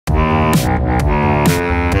This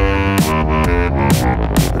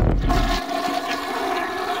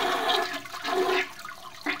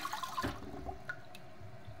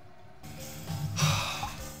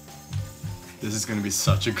is gonna be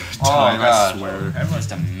such a good time, I swear.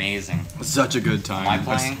 Everyone's amazing. Such a good time. Am I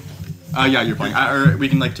playing? Yeah, you're playing. Or we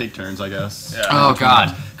can like take turns, I guess. Yeah. Oh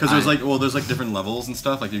god. Because there's like different levels and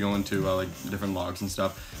stuff. Like you go into like different logs and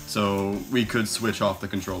stuff. So we could switch off the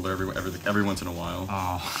controller every once in a while.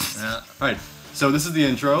 Oh. Yeah. All right. So this is the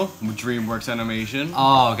intro. DreamWorks animation.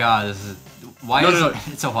 Oh god, this is. Why is it?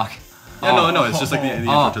 It's a walk. Yeah, no, it's just like the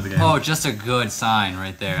intro to the game. Oh, just a good sign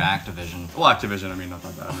right there, Activision. Well, Activision, I mean, not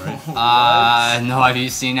that bad, right? No, have you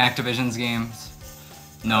seen Activision's games?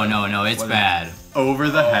 No, it's bad. Over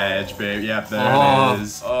the Hedge, babe. Yep, there it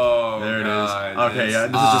is. Oh, there it is. Okay, yeah,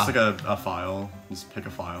 this is just like a file. Just pick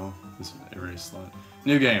a file. Just erase slot.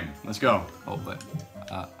 New game. Let's go. Oh, but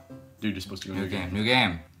dude, you're supposed to go new game. New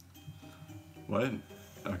game. What?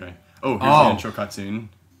 Okay. Oh, here's the intro cutscene.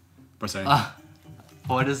 Press A.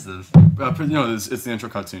 What is this? No, it's the intro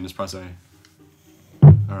cutscene. Just press A.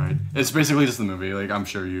 Alright. It's basically just the movie. Like, I'm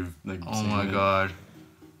sure you've seen it. Oh my god.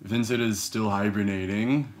 Vincent is still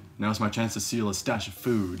hibernating. Now's my chance to steal a stash of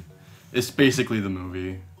food. It's basically the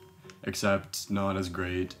movie. Except not as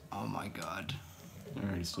great. Oh my god.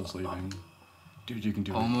 Alright, he's still sleeping. Dude, you can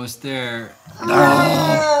do it. Almost there.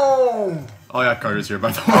 No! Oh yeah, Carter's here,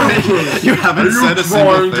 by the way. You haven't said a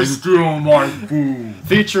single thing. To steal my food.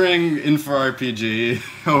 Featuring Info RPG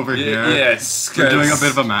over here. Yes, we're doing a bit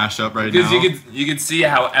of a mashup right now. Because you can see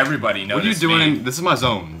how everybody knows. What are you doing? This is my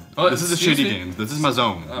zone. Oh, this is a shitty game. This is my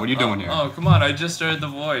zone. What are you doing here? Oh, come on! I just heard the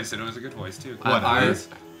voice, and it was a good voice too. What? Are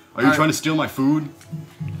you trying to steal my food?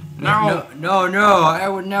 No, I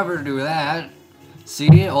would never do that.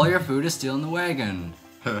 See, all your food is still in the wagon.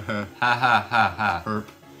 Ha ha ha ha. Herp.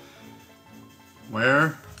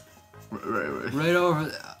 Where? Right over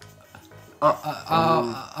there.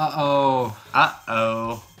 Oh.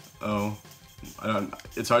 I don't.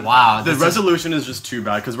 It's hard. Wow. The resolution is just too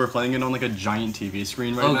bad because we're playing it on like a giant TV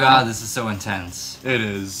screen right now. Oh god, this is so intense. It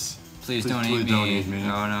is. Please don't eat me.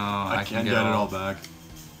 No, I can't get it all back.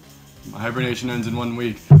 My hibernation ends in 1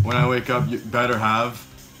 week. When I wake up, you better have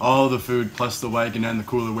all the food plus the wagon and the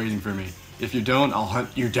cooler waiting for me. If you don't, I'll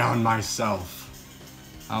hunt you down myself.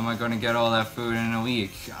 How am I going to get all that food in a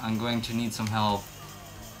week? I'm going to need some help.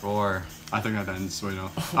 Roar. I think that ends. Wait, no.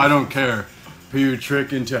 I don't care who you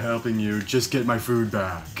trick into helping you. Just get my food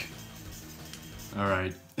back.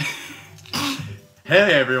 Alright.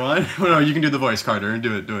 Hey, everyone. No, you can do the voice, Carter.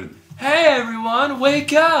 Do it. Hey, everyone.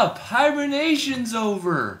 Wake up. Hibernation's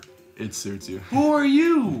over. It suits you. Who are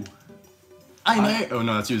you? Oh,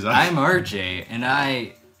 no, that's you, Zack. I'm RJ, and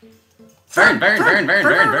I... Burn.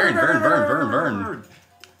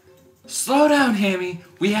 Slow down, Hammy.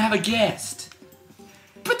 We have a guest.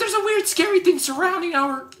 But there's a weird, scary thing surrounding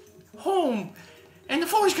our home, and the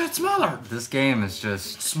floor's got smaller. This game is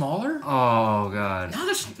just... Smaller? Oh, God. Now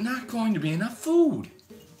there's not going to be enough food.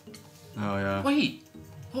 Oh, yeah. Wait.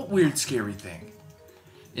 What weird, scary thing?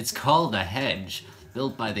 It's called a hedge,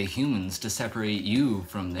 built by the humans to separate you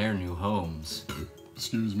from their new homes.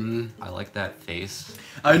 Excuse me. I like that face.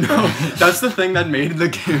 I know. That's the thing that made the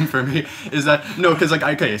game for me, is that, no, because, like,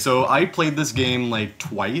 okay, so I played this game, like,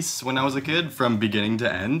 twice when I was a kid, from beginning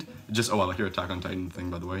to end. Just, I like your Attack on Titan thing,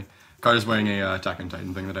 by the way. Carter's wearing a Attack on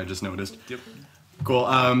Titan thing that I just noticed. Yep. Cool.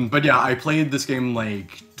 But yeah, I played this game,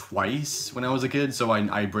 like, twice when I was a kid, so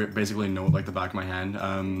I basically know it like the back of my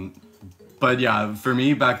hand. But yeah, for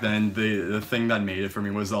me back then, the thing that made it for me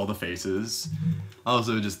was all the faces.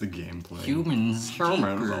 Also, just the gameplay. Humans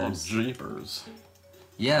jeepers.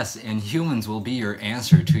 Yes, and humans will be your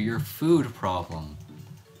answer to your food problem.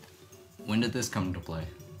 When did this come into play?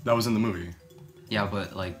 That was in the movie. Yeah,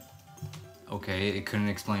 but like, okay, it couldn't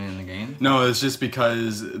explain it in the game? No, it's just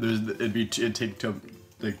because it'd take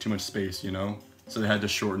too much space, you know? So they had to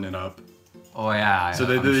shorten it up. Oh yeah. So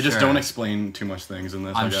they just don't explain too much things in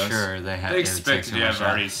this, I guess. I'm sure they have. They expected you have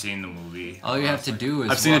already seen the movie. All you have to do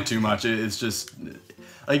is. I've seen it too much. It's just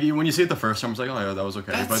like when you see it the first time, it's like, oh yeah, that was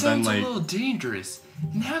okay. That but sounds then like a little dangerous.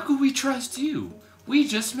 And how could we trust you? We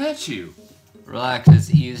just met you. Relax, it's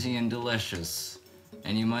easy and delicious,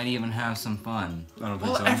 and you might even have some fun. I don't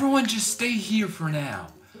think so. Well, everyone just stay here for now.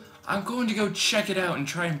 I'm going to go check it out and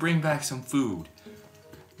try and bring back some food.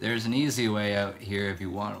 There's an easy way out here if you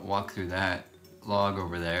want to walk through that log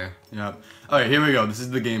over there. Yep. Alright, here we go. This is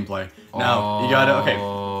the gameplay. Now, you gotta, okay.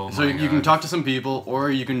 So you can talk to some people, or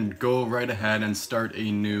you can go right ahead and start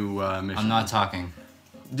a new mission. I'm not talking.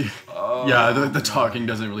 Yeah, the talking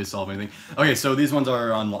doesn't really solve anything. Okay, so these ones are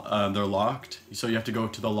they're locked. So you have to go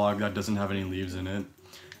to the log that doesn't have any leaves in it.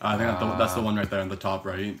 I think that's the one right there on the top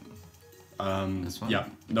right. This one? Yeah.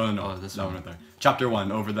 No. Oh, this that one. one right there. Chapter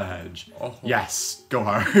 1, Over the Hedge. Oh. Yes, go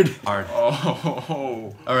hard. Hard.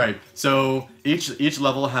 Oh. All right. So each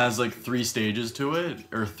level has like 3 stages to it,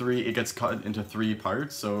 or 3. It gets cut into 3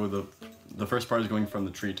 parts. So the first part is going from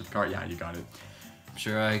the tree to the car. Yeah, you got it. I'm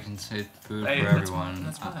sure I can say food Hey, for that's everyone.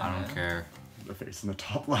 that's fine, I don't man. care. The face in the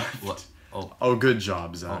top left. What? Oh, Oh, good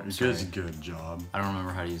job, Zack. Oh, sorry. Good job. I don't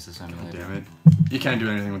remember how to use this emulator. Damn it. You can't do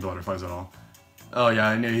anything with the butterflies at all. Oh yeah,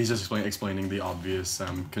 I know he's just explaining the obvious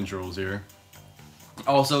controls here.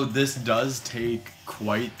 Also, this does take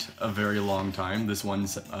quite a very long time. This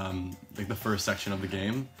one's like the first section of the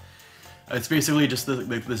game. It's basically just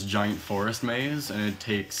like this giant forest maze, and it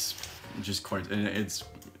takes just quite. And it's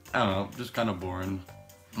I don't know, just kind of boring.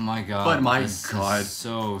 Oh my god. But my this god, is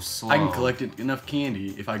so slow. I can collect enough candy.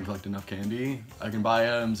 If I can collect enough candy, I can buy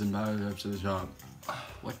items and buy items to the shop.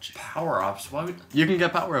 What? Power-ups? Why would... You can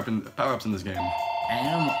get power-ups in this game.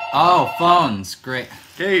 Oh, phones. Great.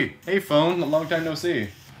 Hey phone, long time no see.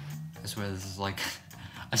 I swear this is like...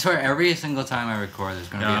 I swear every single time I record there's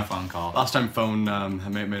gonna be a phone call. Last time phone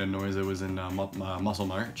made a noise, it was in Muscle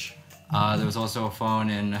March. There was also a phone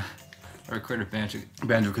in... I recorded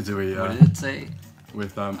Banjo-Kazooie, What did it say?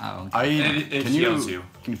 with Oh, It can heals you.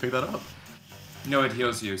 Can you pick that up? No, it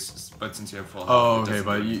heals you, but since you have full health, Oh, it okay, doesn't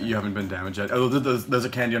but do you anything. haven't been damaged yet. Oh, there's a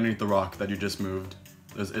candy underneath the rock that you just moved.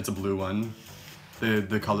 It's a blue one.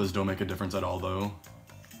 The colors don't make a difference at all, though.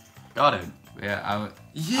 Got it. Yeah, I was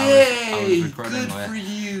Yay! recording Good with- for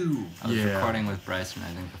you! I was Yeah. recording with Bryce and I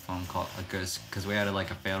think the phone call, because we had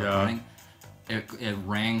like a failed Yeah. recording. It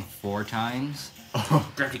rang 4 times.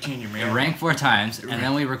 Grab the candy, It man. rang 4 times, and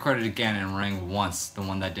then we recorded again and it rang once, the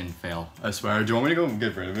one that didn't fail. I swear. Do you want me to go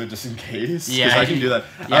get rid of it just in case? 'Cause Yeah, I can do that.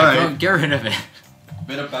 Yeah, all right. get rid of it.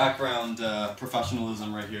 Bit of background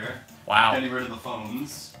professionalism right here. Wow. Getting rid of the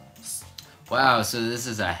phones. Wow, so this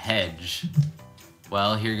is a hedge.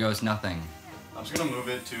 Well, here goes nothing. I'm just gonna move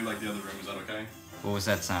it to like the other room. Is that okay? What was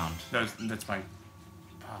that sound? That's my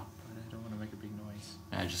pop, but I don't want to make a big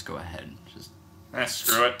noise. Just go ahead. Just.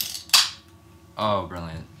 Screw it. Oh,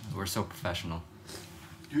 brilliant. We're so professional.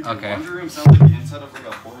 Dude, Okay. your Wonder Room sounds like the inside of like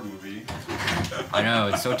a horror movie. I know,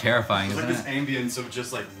 it's so terrifying, It's isn't like this it? ambience of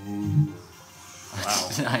just like, ooh. Wow.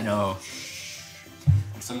 I know.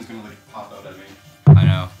 Like someone's gonna like pop out at me. I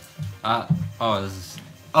know. Oh,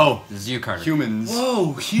 Oh, this is you, Carter. humans.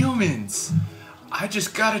 Whoa, humans! I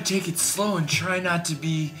just gotta take it slow and try not to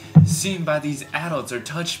be seen by these adults or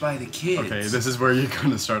touched by the kids. Okay, this is where you're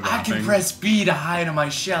gonna start I laughing. can press B to hide in my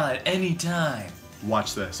shell at any time.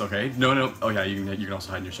 Watch this, okay? No. Oh yeah, you can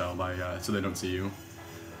also hide in your shell by so they don't see you.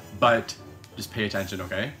 But just pay attention,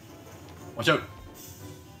 okay? Watch out.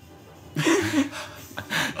 Keep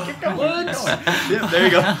going. What? Keep going. Yeah, there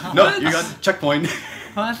you go. No, you got checkpoint.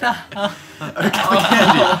 What the hell?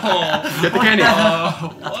 Get the candy.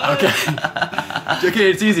 What? Okay.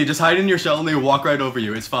 Okay, it's easy. Just hide in your shell and they walk right over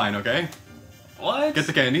you. It's fine, okay? What? Get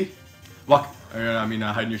the candy. Walk.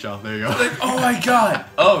 Hide in your shell. There you go. Like, oh my god!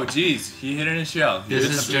 Oh, jeez, he hid in his shell. He This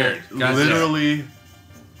is disappeared. Gotcha. Literally,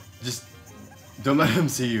 just don't let him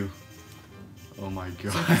see you. Oh my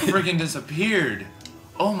god. Freaking disappeared.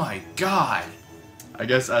 Oh my god. I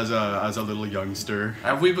guess as a little youngster,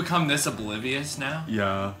 Have we become this oblivious now?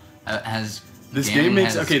 yeah. Has This game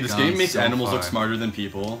makes has this game gone makes so animals look far. smarter than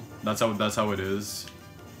people. That's how it is.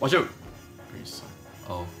 Watch out.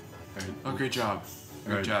 Oh. Oh, great job.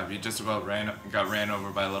 Good Right. job. You just about got ran over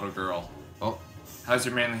by a little girl. Oh. How's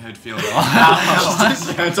your manlyhood feel?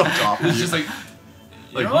 Hands on top. It's just like, you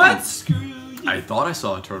Like, know what? Screw you. I thought I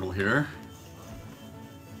saw a turtle here.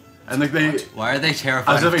 And like Why are they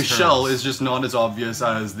terrified as of if a turtles? shell is just not as obvious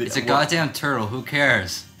as the. It's a goddamn turtle, who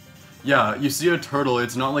cares? Yeah, you see a turtle,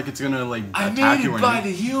 it's not like it's gonna like I attack made you it or by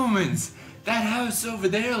anything. the humans. That house over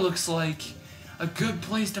there looks like a good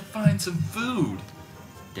place to find some food.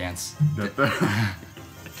 Dance.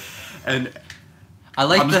 And I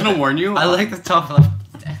like I'm just gonna warn you. I like the top left.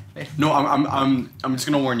 No, I'm just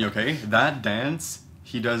gonna warn you, okay? That dance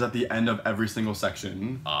he does at the end of every single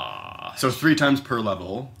section. So 3 times per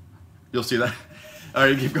level. You'll see that.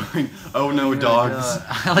 Alright, keep going. Oh no, dogs.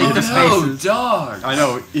 I like Oh the no, faces. dogs! I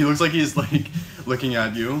know, he looks like he's like looking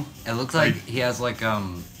at you. It looks like he has like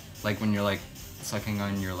when you're like sucking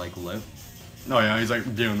on your like lip. No, yeah, he's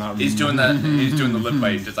like doing that. He's doing that. He's doing the lip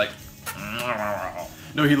bite, just like.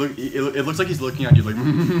 No, it looks like he's looking at you like.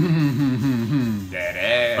 Dead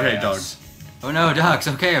ass. Okay, dogs. Oh no, dogs.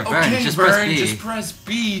 Okay, Vern, Okay, just Vern, press B. just press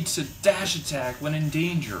B to dash attack when in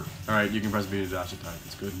danger. Alright, you can press B to dash attack.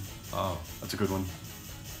 That's good. Oh. That's a good one.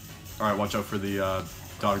 Alright, watch out for the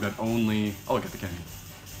dog that only. Oh, get the candy.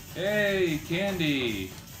 Hey,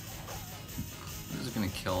 candy. just gonna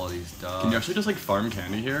kill all these dogs. Can you actually just like farm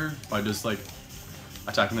candy here by just like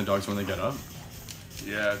attacking the dogs when they get up?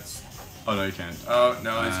 Yeah, it's... Oh no, you can't. Oh,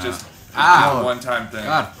 no, it's just Ow. a one-time thing.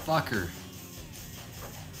 God, fucker.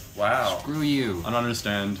 Wow. Screw you. I don't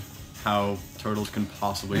understand how turtles can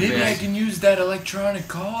possibly. Maybe I exist. can use that electronic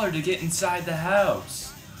collar to get inside the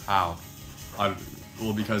house. Ow.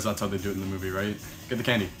 Well, because that's how they do it in the movie, right? Get the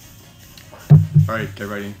candy. All right, get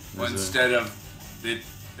ready. Well, There's a- instead of... They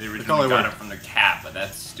collar originally got work. it from the cat, but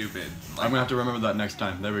that's stupid. Like, I'm gonna have to remember that next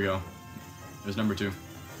time. There we go. There's number 2.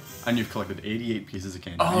 And you've collected 88 pieces of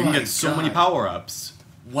candy. Oh you can my get so many God. power-ups.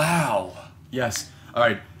 wow. Yes. All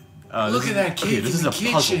right. Look at that cake this in is the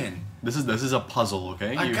a puzzle. kitchen. This is a puzzle,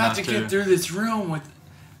 okay? I You got have to get through this room with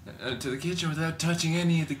to the kitchen without touching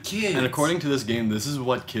any of the kids. And according to this game, this is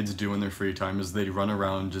what kids do in their free time: is they run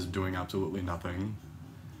around just doing absolutely nothing.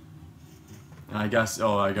 And I guess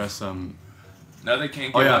no, they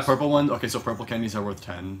can't. Oh Give yeah, us purple ones. Okay, so purple candies are worth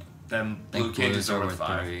 10. them I blue think candies blues are are worth worth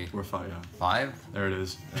 5. 3. Worth 5, yeah. 5? There it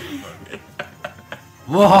is.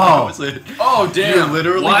 Whoa! That was it. Oh damn! You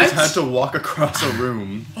literally what? just had to walk across a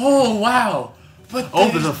room. Oh wow! But Oh,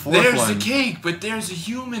 there's a fourth there's one. the cake, but there's a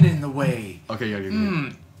human in the way. Okay, yeah,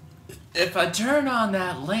 If I turn on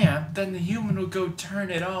that lamp, then the human will go turn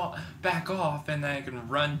it all back off, and I can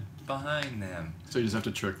run behind them. So you just have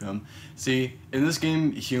to trick them. See, in this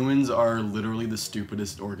game, humans are literally the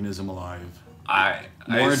stupidest organism alive.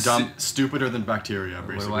 More stupider than bacteria,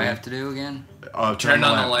 basically. What do I have to do again? Turn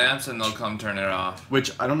on the lamps, and they'll come turn it off.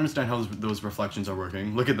 Which, I don't understand how those reflections are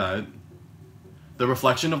working. Look at that. The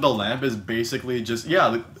reflection of the lamp is basically just...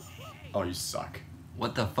 Yeah, oh, you suck.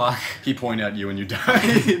 What the fuck? He pointed at you and you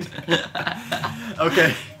died.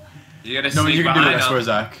 Okay. You gotta No, sneak you can do behind it, I swear, them.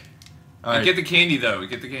 Zach. All right. Get the candy though.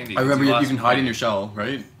 Get the candy. I remember you lost can the hide in candy. your shell,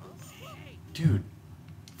 right? Dude,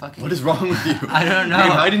 Fucking. what is wrong with you? I don't know. You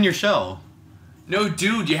can hide in your shell. No,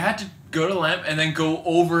 dude, you had to go to the lamp and then go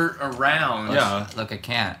over around. Yeah. Look, I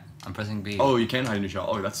can't. I'm pressing B. Oh, you can hide in your shell.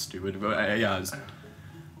 Oh, that's stupid. But, yeah, just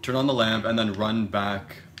turn on the lamp and then run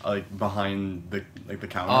back like behind the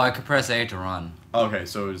counter. Oh, I could press A to run. Okay,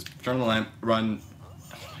 so just turn on the lamp, run.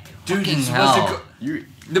 Dude, Fucking you're supposed hell. to go. You.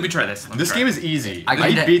 Let me try this. This game is easy. I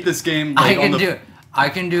can do- beat this game. I Like, can on the, do. I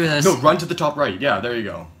can do this. No, run to the top right. Yeah, there you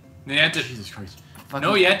go. You have to. Jesus Christ. Fucking-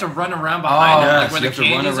 No, you have to run around behind them. yes, Like where you the have to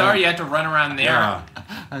run candies around. are, you have to run around there. Yeah.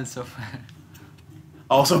 I'm so fat.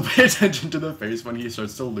 Also, pay attention to the face when he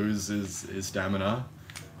starts to lose his stamina.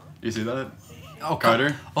 You see that? Oh,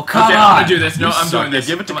 Carter? Oh, come Okay, on. I'm gonna do this. No, You I'm suck. doing this.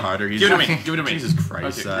 Yeah, give it to Come on. Carter. He's Give it to me. fucking- Give it to me. Jesus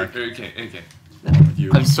Christ, Zach. Okay. With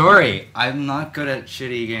you. I'm sorry. I'm not good at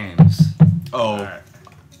shitty games. Oh, Alright.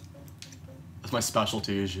 that's my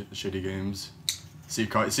specialty is shitty games. See,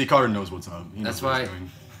 Carter knows what's up. He knows That's what he's why-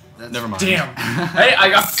 doing. That's Never mind. Damn. Hey, I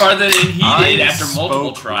got farther than he did after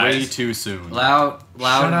multiple spoke tries. way too soon. Loud.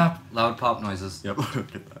 Shut up. Loud pop noises. Yep,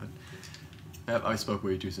 look at that. Yep, I spoke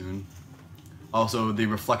way too soon. Also, the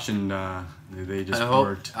reflection, they just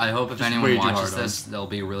worked. I hope if just way anyone too watches hard on. this, they'll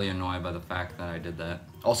be really annoyed by the fact that I did that.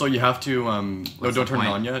 Also, you have to, no, What's don't the turn it point?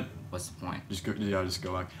 on yet. What's the point? Just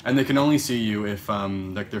go back. And they can only see you if,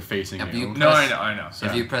 like, they're facing Yep, you. you- No, I know.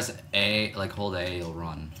 If you press A, like hold A, you'll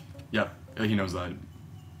run. Yep, he knows that.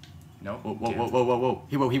 No. Whoa.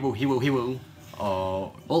 He will.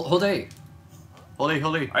 Oh. Hold A. Hold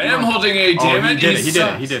it. I am holding A, damn it.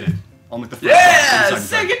 He did it. On like the first Yeah, second try.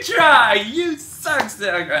 second try. You suck,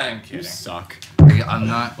 Zack. I'm You kidding. suck. I'm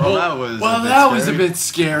not. Well, that was a bit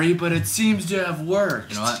scary, but it seems to have worked.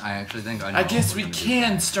 You know what? I actually think I know. I guess what we we're gonna do.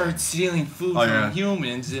 can start stealing food Oh, from yeah.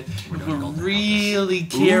 humans if we're doing golden really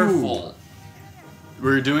careful.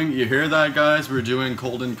 You hear that, guys? We're doing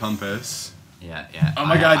Golden Compass. Yeah. Oh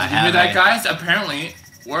my god, I did you hear have that, a- guys? Apparently,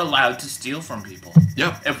 we're allowed to steal from people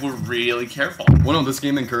Yep. if we're really careful. Well, no, this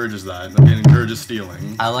game encourages that. It encourages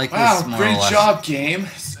stealing. I like Wow, this more great or less. job, game.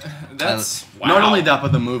 That's wow. Not only that,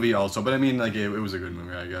 but the movie also. But I mean, like, it was a good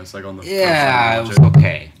movie, I guess. Like, on the Yeah, it first was time you watch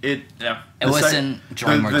okay. it. Yeah. It the sec- wasn't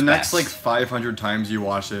DreamWorks the next best. like 500 times you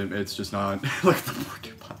watch it, it's just not like the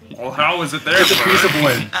porcupine. Well, how was it there? It's a piece of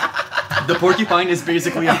wood. The porcupine is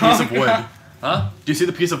basically a piece of wood. Huh? Do you see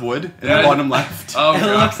the piece of wood in Yeah. the bottom left? Oh,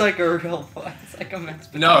 God. like a real one. It's like a mix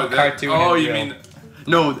between No, a cartoon oh, and you real. mean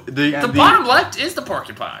No, the bottom left is the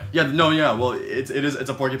porcupine. Yeah, no, yeah. Well, it's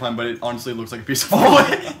a porcupine, but it honestly looks like a piece of wood.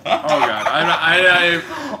 Oh god,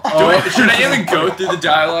 should I even go through the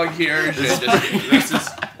dialogue here? This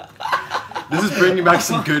is bringing back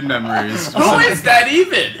some good memories. Who is that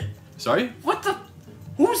even? Sorry? What the?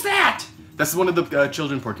 Who's that? That's one of the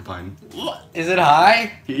children porcupine. What? Is it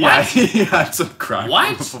high? Yeah, he had some crack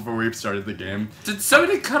What? before we started the game. Did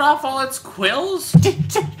somebody cut off all its quills?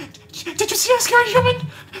 Did you see a scary human?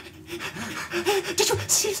 Did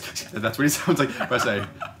That's what he sounds like. If I say,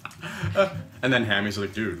 and then Hammy's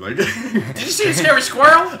like, dude, like. Did you see a scary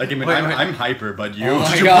squirrel? Like, I mean, Wait. I'm hyper, but you. Oh my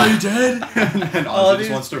Did you God. play dead? And then Ozzy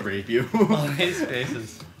just wants to rape you. All these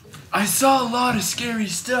faces. I saw a lot of scary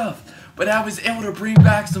stuff, but I was able to bring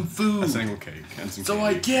back some food. A single cake and some So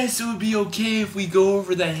candy. I guess it would be okay if we go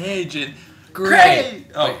over the hedge and... Great.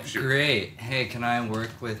 Oh, Wait, shoot. great. Hey, can I work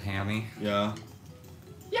with Hammy? Yeah.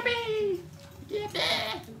 Yippee!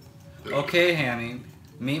 Okay, Hammy.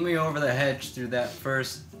 Meet me over the hedge through that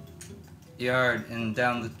first yard and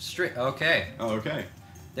down the street. Okay. Oh, okay.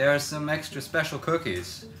 There are some extra special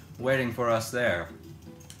cookies waiting for us there.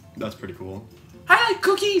 That's pretty cool. I like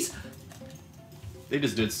cookies! They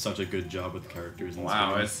just did such a good job with the characters. In this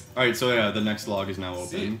Wow, game. it's... All right, so yeah, the next log is now open,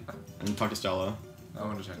 See? and talk to Stella. I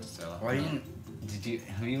want to check this out. Why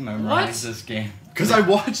have you memorized this game? Cause I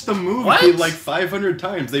watched the movie What? like 500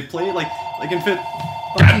 times. They play it like in fit.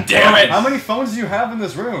 God damn it! How many phones do you have in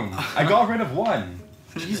this room? I got rid of one.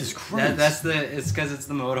 Jesus Christ. It's because it's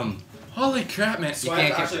the modem. Holy crap, man. So You I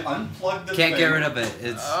have can't to actually unplug the Can't thing. get rid of it.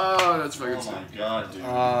 It's. Oh, that's fucking Oh sick. my god, dude.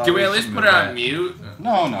 Can we at least put it on mute?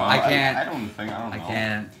 No, I can't. I don't think. I don't know. I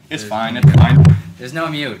can't. It's There's- fine. It's fine. There's no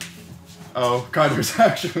mute. Oh, Carter's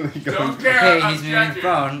actually going. Don't care. Okay, I'm he's muting the checking.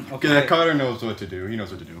 phone. Okay, Okay. Carter knows what to do. He knows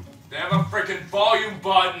what to do. They have a freaking volume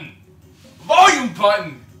button. Volume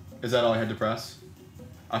button. Is that all I had to press?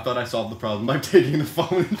 I thought I solved the problem by taking the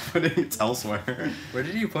phone and putting it elsewhere. Where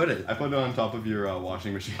did you put it? I put it on top of your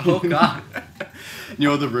washing machine. Oh God. You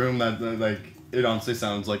know the room that like it honestly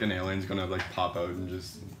sounds like an alien's gonna like pop out and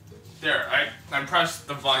just. There, I pressed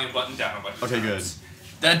the volume button down a bunch of Okay, times.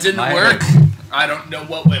 That didn't My work. I don't know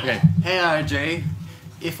what will. Okay. Hey RJ,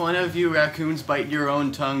 if one of you raccoons bite your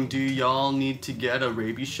own tongue, do y'all need to get a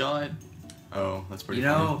rabies shot? Oh, that's pretty. You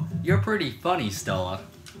know, you're pretty funny, Stella.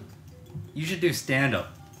 You should do stand-up.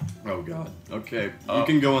 Funny. Oh God. Okay, you Oh.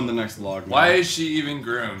 can go in the next log. now. Why is she even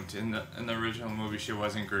groomed? In the original movie, she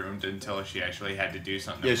wasn't groomed until she actually had to do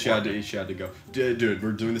something. Yeah, she had important. to go. Dude,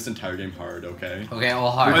 we're doing this entire game hard, okay? Okay, all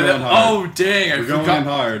Oh, hard. We're going hard. oh dang! I We're going in forgot.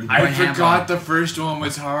 hard. I Went ham forgot on. the first one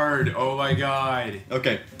was hard. Oh my god.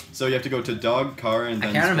 Okay, so you have to go to dog, car, and I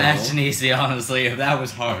then. can't scroll. imagine easy, honestly, if that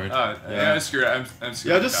was hard. Yeah, screw it. I'm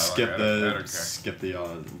screwed Yeah, with just dialogue. I don't care. skip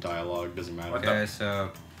the dialogue. Doesn't matter. What Okay,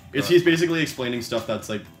 so He's basically explaining stuff that's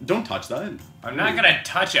like, don't touch that. I'm not gonna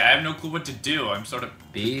touch it. I have no clue what to do. I'm sort of.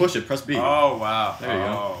 B. Push it. Press B. Oh wow. There you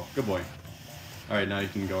oh. go. Good boy. All right, now you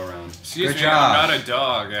can go around. Excuse Good me. job. I'm not a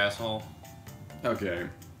dog, asshole. Okay.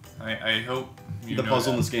 I hope you The know puzzles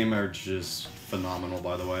in that. this game are just phenomenal,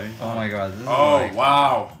 by the way. Oh my God, this is Oh like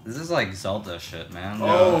wow. this is like Zelda shit, man.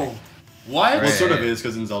 Oh. What? Well, it sort of Right. is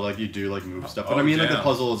because in Zelda, like you do like move stuff, but Oh, I mean, like the damn.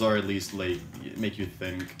 puzzles are at least like make you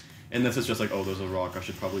think. And this is just like, oh, there's a rock. I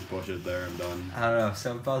should probably push it there. I'm done. I don't know.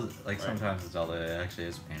 Sometimes in Zelda it actually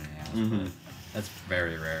is a pain in the ass. Mhm. But that's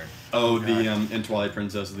very rare. Oh, the in Twilight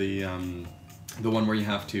Princess, the one where you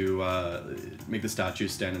have to make the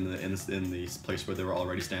statues stand in the place where they were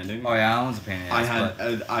already standing. Oh yeah, that one's a pain in the I ass.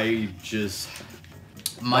 had I just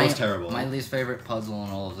My, that was terrible. My least favorite puzzle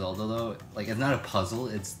in all of Zelda, though, like, it's not a puzzle,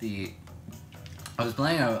 it's the... I was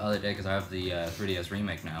playing it the other day because I have the 3DS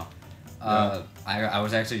remake now. I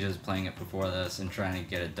was actually just playing it before this and trying to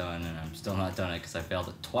get it done, and I'm still not done it because I failed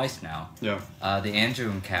it twice now. Yeah. The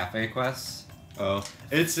Anjum Cafe quests, Oh,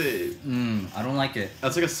 it's I don't like it.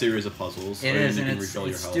 that's like a series of puzzles. It where is, you and can it's refill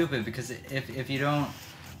your health. stupid because if you don't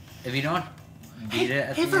beat it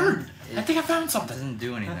at Hey, the Vern, end, I think I found it something. doesn't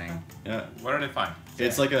do anything. Yeah. What did I find?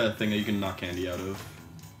 It's like a thing that you can knock candy out of.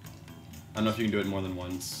 I don't know if you can do it more than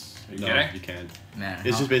once. Are you No, kidding? you can't. Man,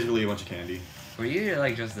 It's how- just basically a bunch of candy. were you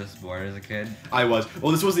like just this bored as a kid? I was.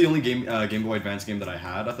 Well, this was the only Game Boy Advance game that I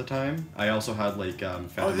had at the time. I also had like Phantom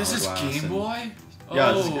Oh, this is Hourglass Game and- Boy?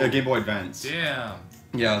 Yeah, this is Oh, Game Boy Advance. Damn.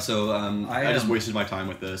 Yeah, so I just am- wasted my time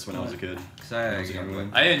with this when I was a kid. 'Cause When I I, was a young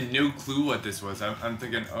one. I had no clue what this was. I'm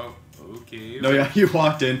thinking, oh, okay. No, yeah, he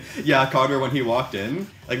walked in. Yeah, Carter, when he walked in,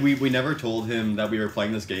 like we never told him that we were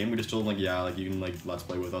playing this game. We just told him like, yeah, like you can like let's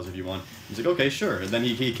play with us if you want. He's like, okay, sure. And then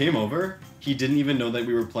he came over. He didn't even know that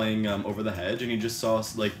we were playing Over the Hedge, and he just saw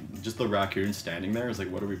us like just the raccoon standing there. He's like,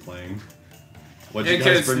 what are we playing? What Yeah,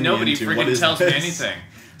 because nobody freaking tells me anything.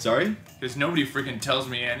 Sorry? Because nobody freaking tells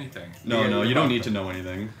me anything. No, Yeah, no, you about don't need them. to know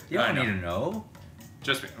anything. you I don't know. need to know.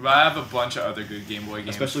 Just me. But I have a bunch of other good Game Boy games.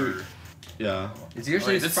 Especially- for- Yeah, It's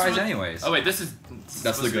usually Wait, a this surprise is what- anyways. Oh wait, this is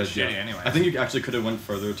that's the good. shitty Yeah. anyway. I think you actually could have went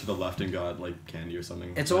further to the left and got like candy or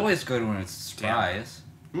something. It's always good when it's a surprise.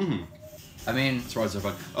 Mm-hmm. I mean, Surprises are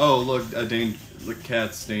fun. Oh, look, the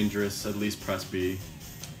cat's dangerous. At least press B.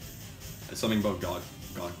 It's something about golf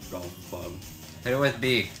club. hit it with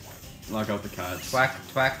B. Knock out the cats.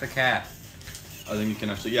 Twack the cat. I think you can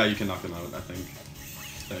actually. Yeah, you can knock them out. I think.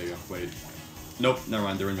 There you go. Wait. Nope. Never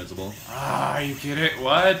mind. They're invincible. Ah, you get it?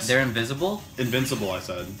 What? They're invisible? Invincible. I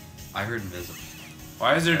said. I heard invisible.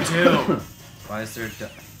 Why is there two? Why is there...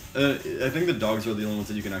 I think the dogs are the only ones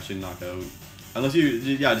that you can actually knock out. Unless you,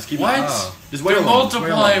 yeah, just keep. What? Oh. Just wail They're on them.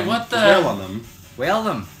 multiply, Just wail on them. what the- Just wail on them. Whale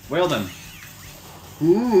them. Wail them.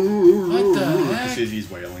 What the You heck? see, he's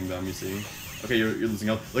wailing them. You see. Okay, you're losing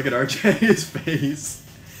out. Look at RJ's face.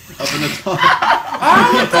 Up in the top.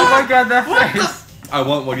 Oh my god, that face! I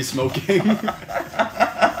want what he's smoking.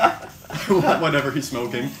 I want whatever he's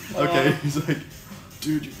smoking. Okay, he's like,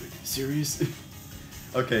 dude, you serious?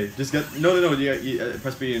 Okay, just get no. You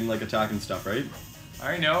press B and like attack and stuff, right?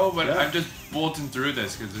 I know, but Yeah. I'm just bolting through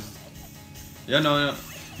this because this. Yeah, no.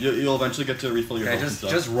 You'll eventually get to refill your Okay, health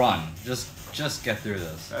and just stuff. run. Just get through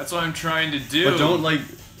this. That's what I'm trying to do. But don't like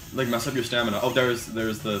mess up your stamina. Oh, there's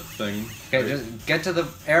the thing. Okay, right? just get to the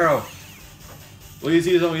arrow. Well,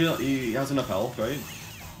 he has enough health, right?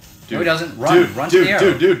 No, he doesn't. Run. Run to the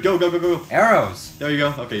arrow. Dude, go. Arrows. There you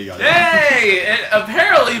go. Okay, you got it. Hey! And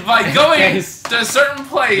apparently, by going Yes. to a certain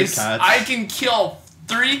place, The cats. I can kill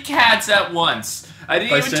 3 cats at once. I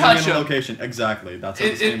didn't By even standing touch in a them. location, exactly. That's how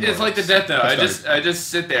this game It's like the works. death note. Press I just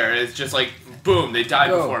sit there. It's just like boom, they die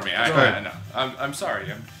Go. before me. I Go. know. I'm sorry.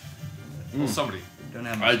 Well, somebody. Don't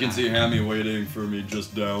have I much can time. see Hammy waiting for me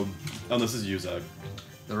just down. Oh, this is you, Zack.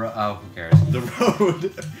 Oh, who cares? The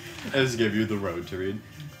road. I just gave you the road to read.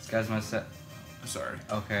 This guy's my set. I'm sorry.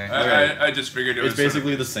 Okay. Okay. I just figured it was It's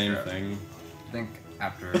basically sort the of- same yeah. thing. I think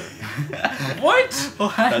after. What?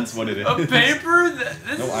 That's what it is. A paper?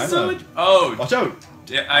 This No, is I'm so a- much. Oh, Watch out!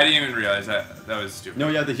 yeah, I didn't even realize that. That was stupid. No,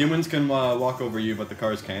 yeah, the humans can walk over you, but the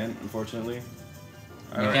cars can't, unfortunately.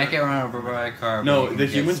 You can't get run over by a car. but No, you can the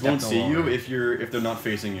get humans won't stepped see all you over. if they're not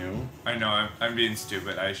facing you. I know. I'm being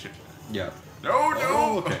stupid. I should. Yeah. No, Oh,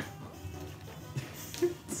 no. okay.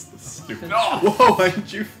 Stupid. No. Whoa! Why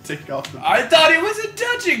did you take off the? I thought he wasn't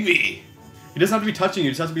touching me. He doesn't have to be touching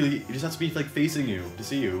you. He just has to be like facing you to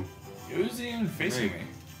see you. He wasn't even facing Right. me.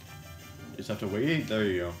 You just have to wait. There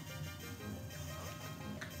you go.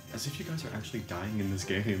 As if you guys are actually dying in this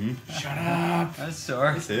game. Shut up. That's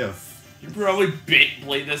sorry. As if. You probably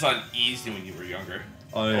played this on easy when you were younger.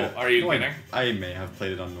 Oh, yeah. are you No, kidding? I may have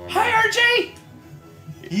played it on normal. Hi, RJ.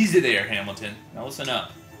 Easy there, Hamilton. Now listen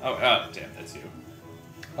up. Oh, damn, that's you.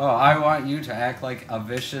 Oh, I want you to act like a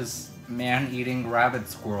vicious man-eating rabbit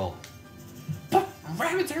squirrel. But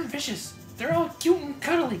rabbits aren't vicious. They're all cute and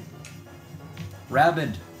cuddly.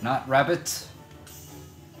 Rabid, not rabbit.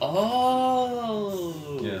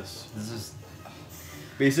 Oh. Yes. This is.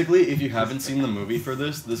 Basically, if you haven't seen the movie for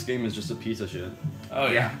this game is just a piece of shit. Oh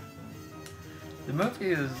yeah. The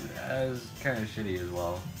movie is kind of shitty as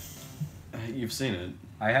well. You've seen it.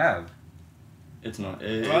 I have. It's not.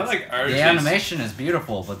 Well, I like RJ's. The animation is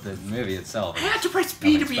beautiful, but the movie itself. I had to press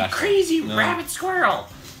B to Nothing be special. crazy No. rabbit squirrel.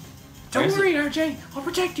 Don't guess worry, RJ. I'll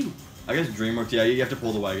protect you. I guess DreamWorks. Yeah, you have to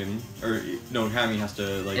pull the wagon, or no, Hammy has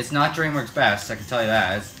to like. It's not DreamWorks' best, I can tell you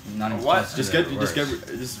that. It's not even What? close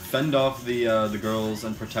to Just fend off the girls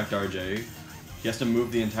and protect RJ. He has to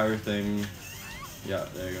move the entire thing. Yeah,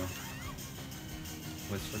 there you go.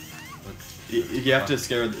 You have to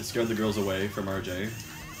scare the girls away from RJ.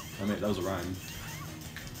 I mean, that was a rhyme.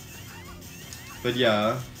 But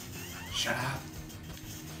yeah, Shut up.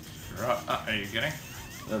 Are you kidding?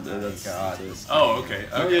 that's. God. Oh, okay.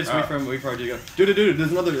 Oh yeah, just wait for RJ to go. Dude,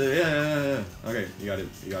 there's another. Yeah. Okay, you got it.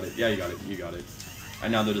 Yeah, you got it.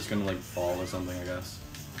 And now they're just gonna like fall or something, I guess.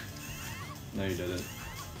 No, you did it.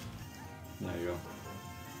 There you go.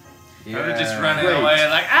 Yeah. I was just running Great. away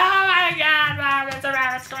like, oh my god, Mom, it's a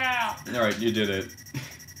rabbit squirrel. All right, you did it.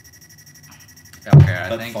 Okay, I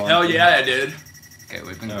That's think. far. Hell yeah, I did. Okay,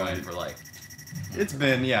 we've been Alright. going for like. It's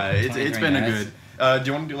been it's 23 been a minutes. good. Do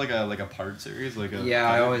you want to do like a part series like a? Yeah,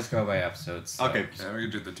 I always go by episodes. So. Okay. Yeah, we can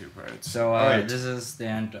do the 2 parts. So Alright. this is the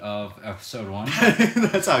end of episode 1.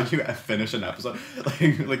 That's how you finish an episode,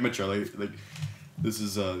 like maturely. Like this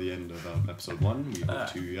is the end of episode 1. We hope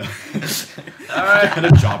to Alright. get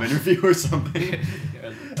a job interview or something.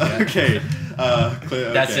 Okay.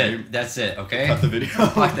 That's okay. it. That's it. Okay. Cut the video.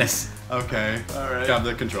 Fuck this. Okay. Alright. Grab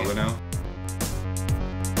the controller now.